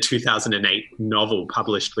and a 2008 novel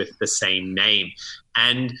published with the same name.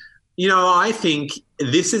 And I think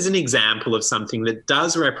this is an example of something that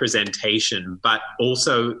does representation, but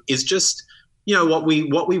also is just what we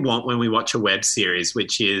want when we watch a web series,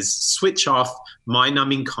 which is switch off,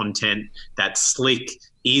 mind-numbing content that's slick,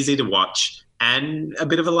 easy to watch, and a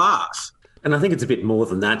bit of a laugh. And I think it's a bit more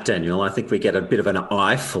than that, Daniel. I think we get a bit of an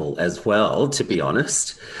eyeful as well, to be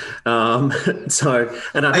honest. And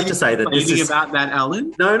I have to say that this is about that,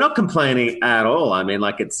 Alan. No, not complaining at all. I mean,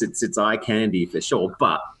 it's eye candy for sure,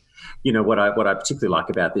 but. What I particularly like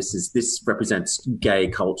about this is this represents gay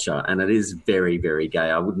culture, and it is very, very gay.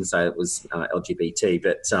 I wouldn't say it was LGBT,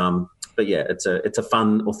 but yeah, it's a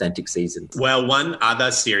fun, authentic season. Well, one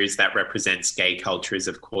other series that represents gay culture is,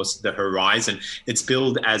 of course, The Horizon. It's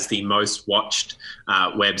billed as the most watched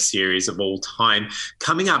web series of all time.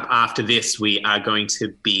 Coming up after this, we are going to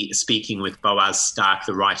be speaking with Boaz Stark,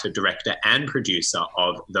 the writer, director, and producer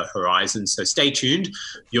of The Horizon. So stay tuned.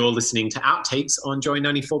 You're listening to Outtakes on Joy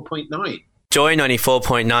 94.9. Joy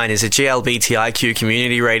 94.9 is a GLBTIQ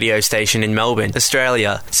community radio station in Melbourne,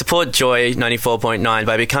 Australia. Support Joy 94.9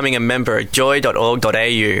 by becoming a member at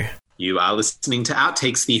joy.org.au. You are listening to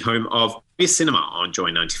Outtakes, the home of Queer Cinema on Joy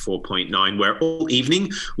 94.9, where all evening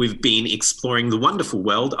we've been exploring the wonderful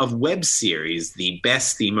world of web series, the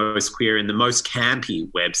best, the most queer, and the most campy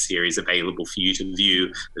web series available for you to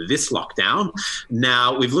view this lockdown.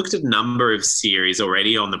 Now, we've looked at a number of series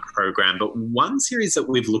already on the program, but one series that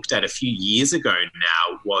we've looked at a few years ago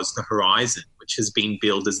now was The Horizon, which has been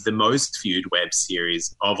billed as the most viewed web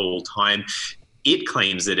series of all time. It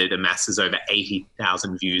claims that it amasses over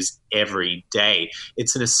 80,000 views every day.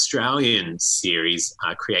 It's an Australian series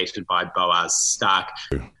created by Boaz Stark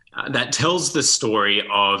that tells the story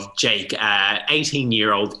of Jake, an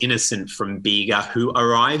 18-year-old innocent from Bega who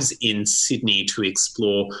arrives in Sydney to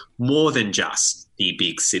explore more than just the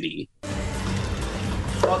big city.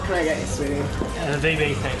 What can I get you, sweetie?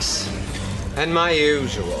 VB, thanks. And my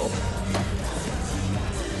usual.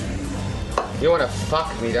 You want to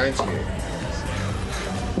fuck me, don't you?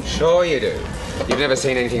 Sure you do. You've never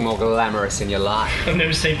seen anything more glamorous in your life. I've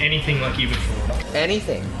never seen anything like you before.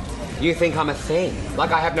 Anything? You think I'm a thing?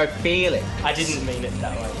 Like I have no feeling? I didn't mean it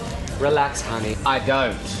that way. Relax, honey. I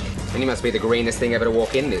don't. And you must be the greenest thing ever to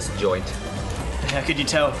walk in this joint. How could you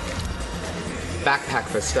tell? Backpack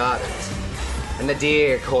for starters. And the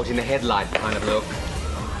deer caught in the headlight kind of look.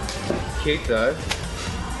 Cute though.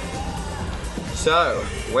 So,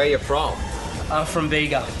 where you from? I'm from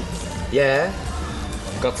Bega. Yeah?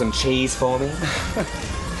 Got some cheese for me?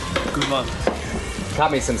 Good one.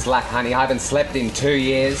 Cut me some slack, honey. I haven't slept in 2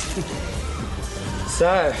 years.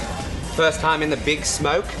 So, first time in the big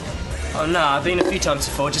smoke? Oh no, I've been a few times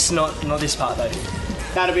before, just not this part though.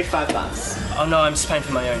 That'll be $5. Oh no, I'm just paying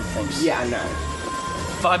for my own, thanks. Yeah, I know.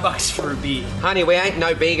 $5 for a beer. Honey, we ain't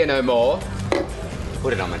no bigger no more.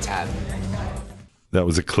 Put it on my tab. That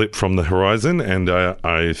was a clip from The Horizon, and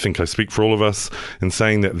I think I speak for all of us in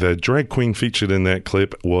saying that the drag queen featured in that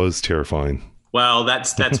clip was terrifying. Well,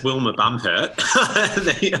 that's Wilma Bumhurt.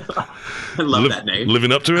 I love that name.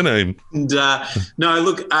 Living up to her name. And, no,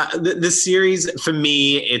 look, the series, for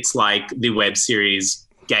me, it's like the web series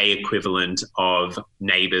gay equivalent of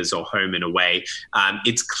Neighbours or Home and Away.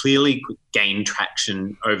 It's clearly gained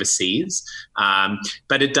traction overseas,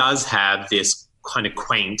 but it does have this kind of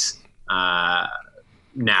quaint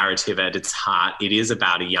narrative at its heart. It is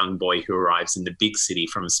about a young boy who arrives in the big city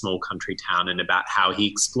from a small country town and about how he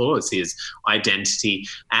explores his identity.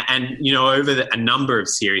 And you know, over a number of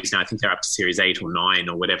series now, I think they're up to series 8 or 9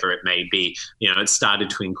 or whatever it may be, you know, it started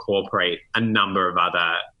to incorporate a number of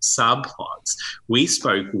other subplots. We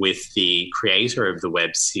spoke with the creator of the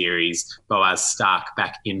web series, Boaz Stark,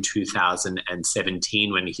 back in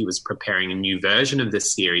 2017 when he was preparing a new version of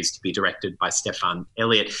this series to be directed by Stefan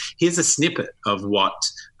Elliott. Here's a snippet of what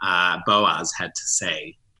Boaz had to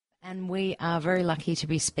say. And we are very lucky to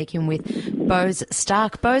be speaking with Boaz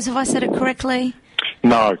Stark. Boaz, have I said it correctly?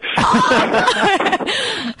 No. How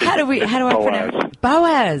do I pronounce it?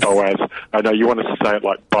 Boaz. Boaz. I know you wanted to say it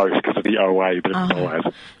like both because of the OA, but it's Boaz.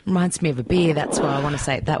 Reminds me of a beer, that's why I want to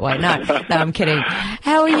say it that way. No, I'm kidding.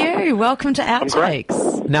 How are you? Welcome to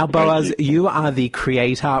Outtakes. Now, Boaz, you are the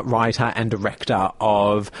creator, writer and director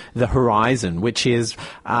of The Horizon, which is,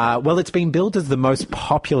 it's been billed as the most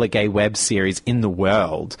popular gay web series in the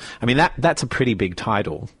world. I mean, that's a pretty big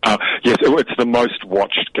title. Yes, it's the most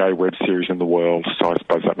watched gay web series in the world, so I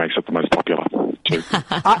suppose that makes it the most popular too.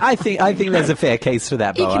 I think there's a fair case for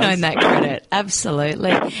that, Boaz. You can own that credit,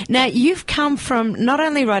 absolutely. Now, you've come from not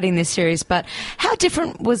only writing this series, but how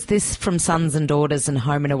different was this from Sons and Daughters and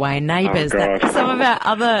Home and Away and Neighbours that some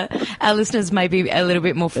of our listeners may be a little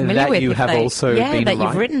bit more familiar with? That you have also been that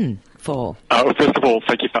you've written for. First of all,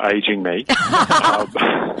 thank you for aging me.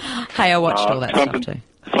 Hey, I watched all that stuff too.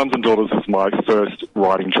 Sons and Daughters was my first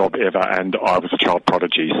writing job ever, and I was a child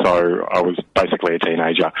prodigy, so I was basically a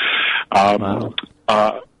teenager. Wow.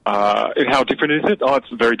 How different is it? Oh, it's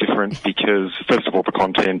very different because, first of all, the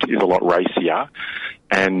content is a lot racier,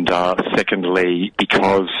 and secondly,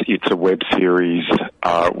 because it's a web series,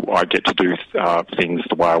 I get to do things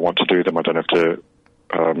the way I want to do them. I don't have to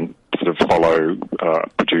sort of follow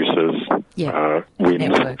producers'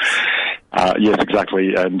 whims. Yes,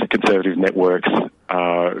 exactly, and conservative networks'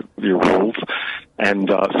 rules. And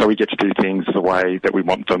so we get to do things the way that we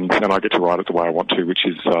want them, and I get to write it the way I want to, which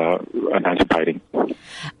is emancipating.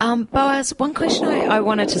 Boaz, one question I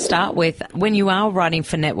wanted to start with. When you are writing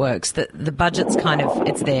for networks, the budget's kind of,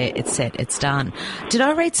 it's there, it's set, it's done. Did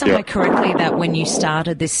I read somewhere correctly that when you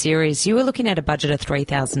started this series, you were looking at a budget of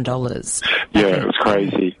 $3,000? Yeah, it was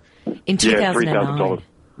crazy. In 2009? Yeah, $3,000.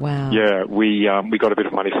 Wow. Yeah, we got a bit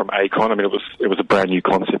of money from Acon. I mean, it was a brand new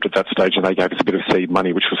concept at that stage, and they gave us a bit of seed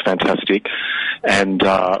money, which was fantastic. And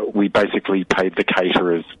we basically paid the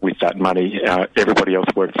caterers with that money. Everybody else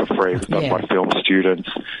worked for free. It was done by film students.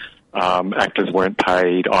 Actors weren't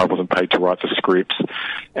paid. I wasn't paid to write the scripts,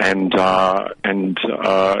 and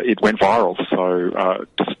it went viral. So,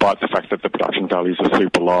 despite the fact that the production values are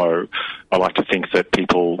super low, I like to think that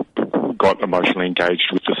people got emotionally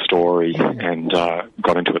engaged with the story and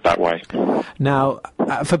got into it that way. Now,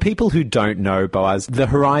 for people who don't know, Boaz, The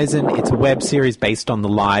Horizon, it's a web series based on the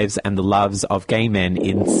lives and the loves of gay men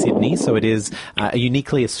in Sydney. So it is a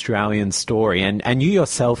uniquely Australian story. And you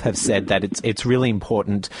yourself have said that it's really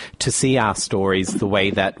important to see our stories the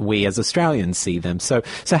way that we as Australians see them. So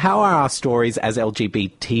how are our stories as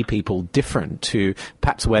LGBT people different to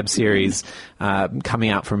perhaps web series coming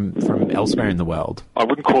out from elsewhere in the world? I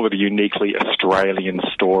wouldn't call it a uniquely Australian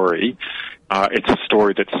story. It's a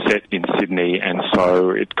story that's set in Sydney, and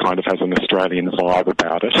so it kind of has an Australian vibe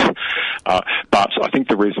about it. But I think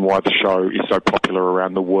the reason why the show is so popular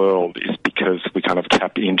around the world is because we kind of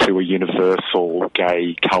tap into a universal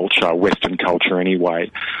gay culture, Western culture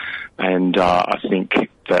anyway. And I think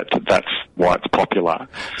that's why it's popular.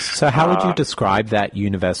 So how would you describe that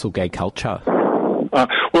universal gay culture?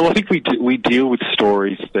 Well, I think we deal with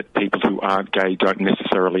stories that people who aren't gay don't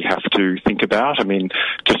necessarily have to think about. I mean,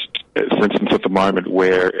 just for instance, at the moment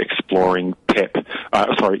we're exploring prep, I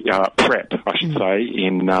should say,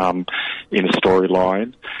 in a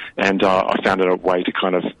storyline, and I found it a way to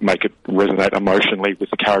kind of make it resonate emotionally with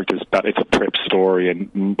the characters. But it's a prep story,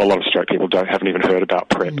 and a lot of straight people haven't even heard about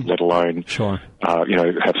prep, let alone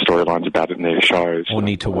have storylines about it in their shows, or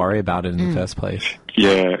need to worry about it in the first place.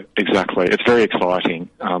 Yeah, exactly. It's very exciting.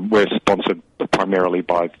 We're sponsored primarily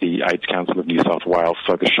by the AIDS Council of New South Wales,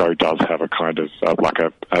 so the show does have a kind of like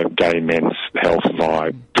a gay men's health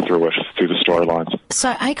vibe through the storylines.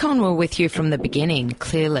 So Acon were with you from the beginning,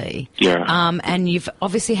 clearly. Yeah. And you've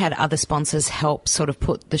obviously had other sponsors help sort of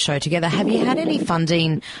put the show together. Have you had any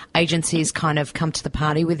funding agencies kind of come to the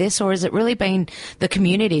party with this, or has it really been the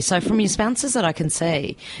community? So from your sponsors that I can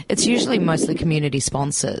see, it's usually mostly community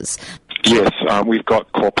sponsors. Yes, we've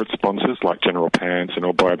got corporate sponsors like General Pants, and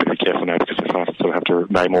oh boy, I better be careful now because if I sort of have to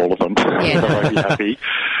name all of them, yeah. so I'd be happy.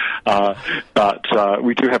 But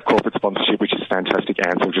we do have corporate sponsorship, which is fantastic.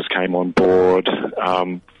 Ansel just came on board,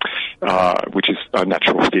 which is a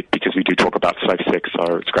natural fit because we do talk about safe sex,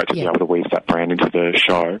 so it's great to be able to weave that brand into the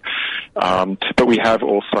show. But we have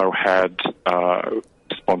also had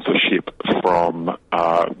sponsorship from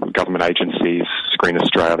government agencies. Screen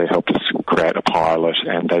Australia helped us create a pilot,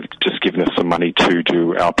 and they've just given us some money to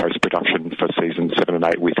do our post-production for season 7 and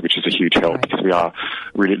 8 with, which is a huge help because we are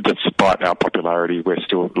really, despite our popularity, we're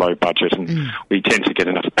still low budget, and we tend to get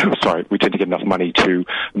enough money to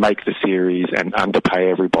make the series and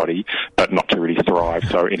underpay everybody, but not to really thrive.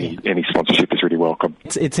 So any sponsorship is really welcome.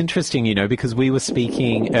 It's interesting, because we were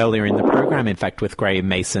speaking earlier in the program, in fact, with Graham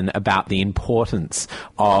Mason about the importance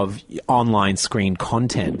of online screen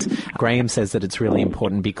content. Graham says that it's really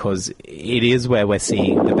important because it is where we're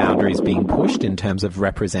seeing the boundaries being pushed in terms of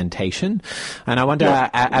representation. And I wonder,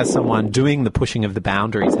 as someone doing the pushing of the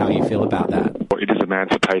boundaries, how you feel about that. It is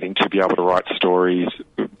emancipating to be able to write stories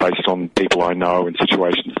based on people I know and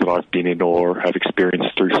situations that I've been in or have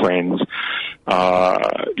experienced through friends.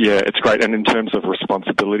 It's great. And in terms of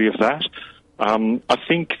responsibility of that, I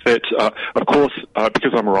think that, of course,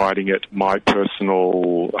 because I'm writing it, my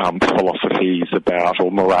personal philosophies about,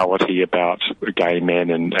 or morality about gay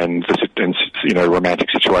men and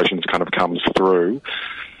romantic situations kind of comes through.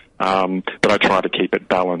 But I try to keep it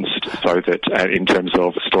balanced so that in terms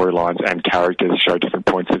of storylines and characters show different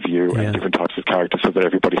points of view and different types of characters so that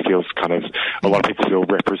everybody feels a lot of people feel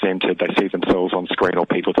represented. They see themselves on screen or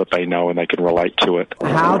people that they know and they can relate to it.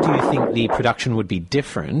 How do you think the production would be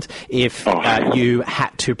different if you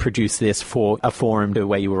had to produce this for a forum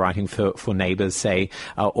where you were writing for Neighbours, say,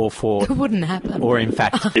 or for... It wouldn't happen. Or in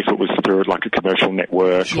fact... If it was through like a commercial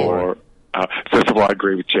network or... First of all, I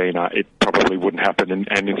agree with Gina. It probably wouldn't happen.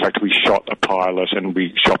 And in fact, we shot a pilot and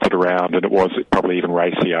we shopped it around, and it was probably even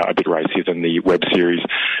a bit racier than the web series,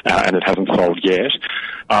 and it hasn't sold yet.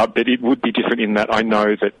 But it would be different in that I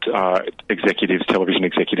know that television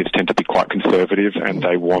executives tend to be quite conservative, and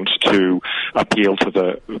they want to appeal to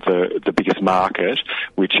the biggest market,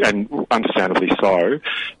 and understandably so,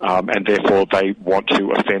 and therefore they want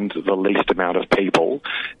to offend the least amount of people.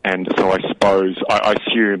 And so I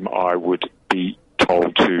assume I would be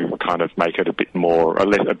told to kind of make it a bit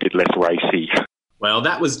less racy. Well,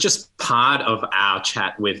 that was just part of our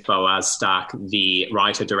chat with Boaz Stark, the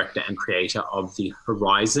writer, director and creator of The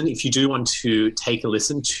Horizon. If you do want to take a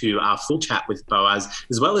listen to our full chat with Boaz,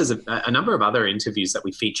 as well as a number of other interviews that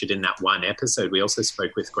we featured in that one episode, we also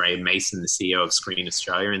spoke with Graham Mason, the CEO of Screen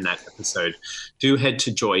Australia, in that episode. Do head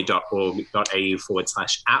to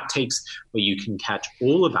joy.org.au/outtakes, where you can catch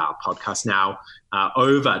all of our podcasts now.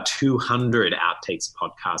 Over 200 Outtakes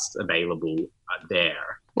podcasts available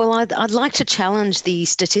there. Well, I'd like to challenge the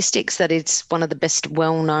statistics that it's one of the best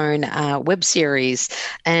well-known web series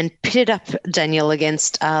and pit it up, Daniel,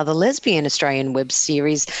 against the lesbian Australian web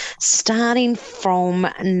series starting from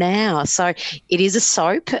now. So it is a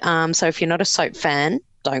soap. So if you're not a soap fan,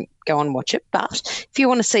 don't go and watch it. But if you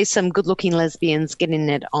want to see some good-looking lesbians getting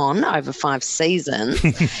it on over 5 seasons,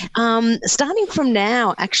 starting from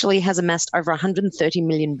now actually has amassed over 130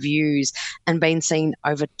 million views and been seen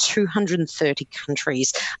over 230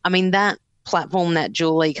 countries. I mean, that platform that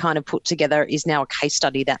Julie kind of put together is now a case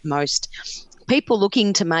study that most people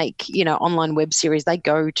looking to make, online web series, they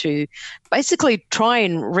go to basically try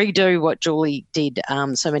and redo what Julie did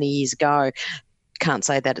so many years ago. Can't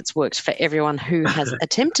say that it's worked for everyone who has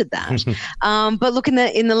attempted that. But look, in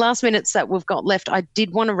the last minutes that we've got left, I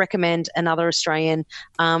did want to recommend another Australian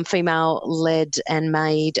female-led and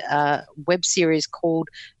made web series called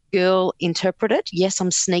girl interpreted. Yes,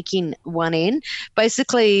 I'm sneaking one in.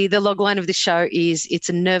 Basically, the logline of the show is it's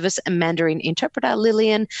a nervous Mandarin interpreter,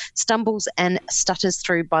 Lillian, stumbles and stutters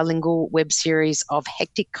through bilingual web series of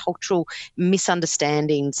hectic cultural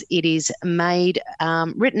misunderstandings. It is made,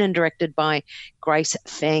 written and directed by Grace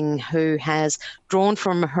Feng, who has drawn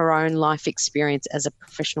from her own life experience as a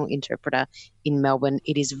professional interpreter in Melbourne.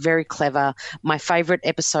 It is very clever. My favourite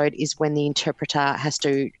episode is when the interpreter has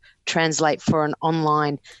to translate for an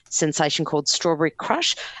online sensation called Strawberry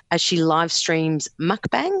Crush as she live streams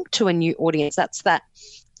mukbang to a new audience. That's that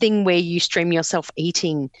thing where you stream yourself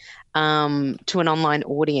eating to an online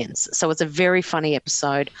audience. So it's a very funny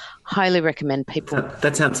episode. Highly recommend people.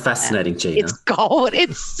 That sounds fascinating, Gina. It's gold.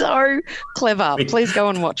 It's so clever. Please go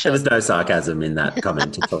and watch it. There was no sarcasm in that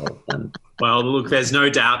comment at all. Well, look, there's no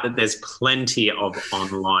doubt that there's plenty of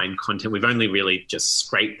online content. We've only really just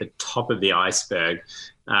scraped the top of the iceberg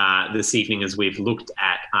this evening as we've looked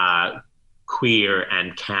at queer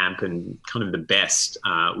and camp and kind of the best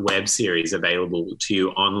web series available to you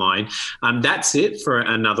online. That's it for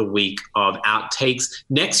another week of Outtakes.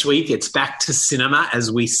 Next week, it's back to cinema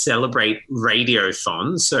as we celebrate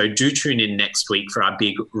Radiothon. So do tune in next week for our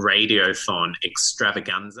big Radiothon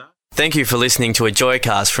extravaganza. Thank you for listening to a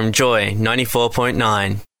Joycast from Joy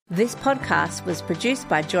 94.9. This podcast was produced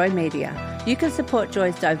by Joy Media. You can support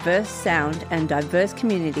Joy's diverse sound and diverse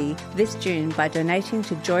community this June by donating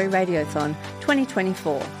to Joy Radiothon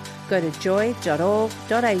 2024. Go to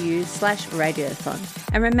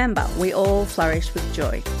joy.org.au/radiothon. And remember, we all flourish with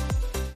joy.